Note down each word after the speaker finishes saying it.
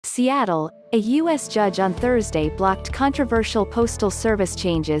Seattle, a U.S. judge on Thursday blocked controversial Postal Service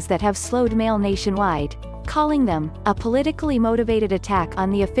changes that have slowed mail nationwide, calling them a politically motivated attack on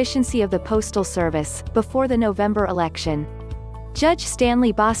the efficiency of the Postal Service before the November election. Judge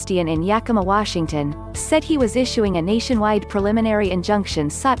Stanley Bastian in Yakima, Washington, said he was issuing a nationwide preliminary injunction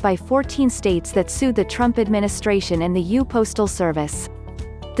sought by 14 states that sued the Trump administration and the U.S. Postal Service.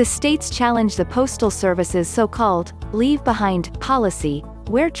 The states challenge the Postal Service's so-called leave behind policy,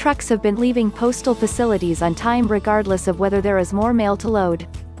 where trucks have been leaving postal facilities on time regardless of whether there is more mail to load.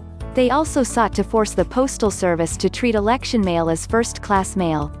 They also sought to force the Postal Service to treat election mail as first-class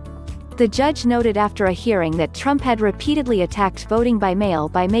mail. The judge noted after a hearing that Trump had repeatedly attacked voting by mail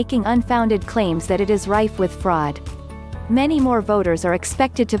by making unfounded claims that it is rife with fraud. Many more voters are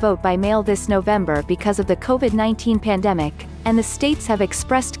expected to vote by mail this November because of the COVID-19 pandemic, and the states have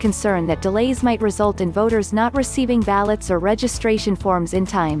expressed concern that delays might result in voters not receiving ballots or registration forms in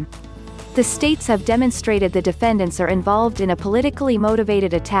time. The states have demonstrated the defendants are involved in a politically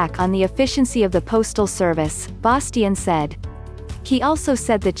motivated attack on the efficiency of the Postal Service, Bastian said. He also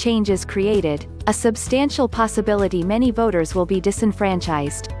said the changes created a substantial possibility many voters will be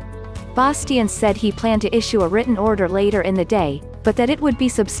disenfranchised. Bastian said he planned to issue a written order later in the day, but that it would be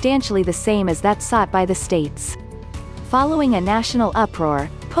substantially the same as that sought by the states. Following a national uproar,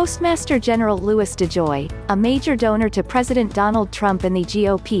 Postmaster General Louis DeJoy, a major donor to President Donald Trump and the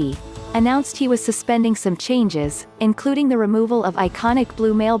GOP, announced he was suspending some changes, including the removal of iconic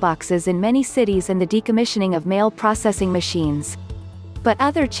blue mailboxes in many cities and the decommissioning of mail processing machines. But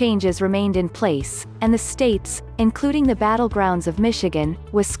other changes remained in place, and the states, including the battlegrounds of Michigan,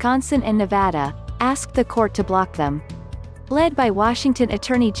 Wisconsin and Nevada, asked the court to block them. Led by Washington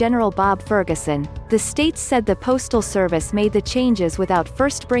Attorney General Bob Ferguson, the states said the Postal Service made the changes without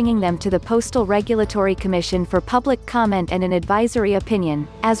first bringing them to the Postal Regulatory Commission for public comment and an advisory opinion,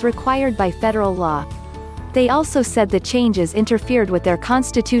 as required by federal law. They also said the changes interfered with their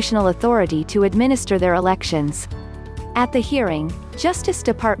constitutional authority to administer their elections. At the hearing, Justice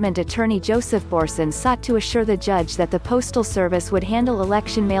Department Attorney Joseph Borson sought to assure the judge that the Postal Service would handle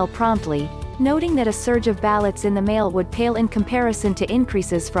election mail promptly, noting that a surge of ballots in the mail would pale in comparison to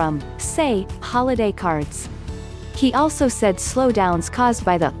increases from, say, holiday cards. He also said slowdowns caused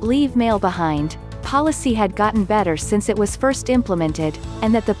by the leave mail behind policy had gotten better since it was first implemented,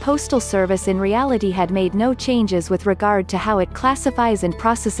 and that the Postal Service in reality had made no changes with regard to how it classifies and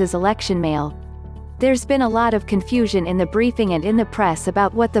processes election mail. There's been a lot of confusion in the briefing and in the press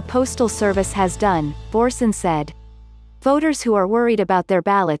about what the Postal Service has done, Borson said. Voters who are worried about their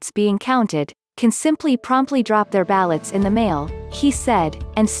ballots being counted can simply promptly drop their ballots in the mail, he said,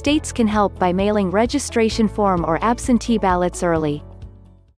 and states can help by mailing registration form or absentee ballots early.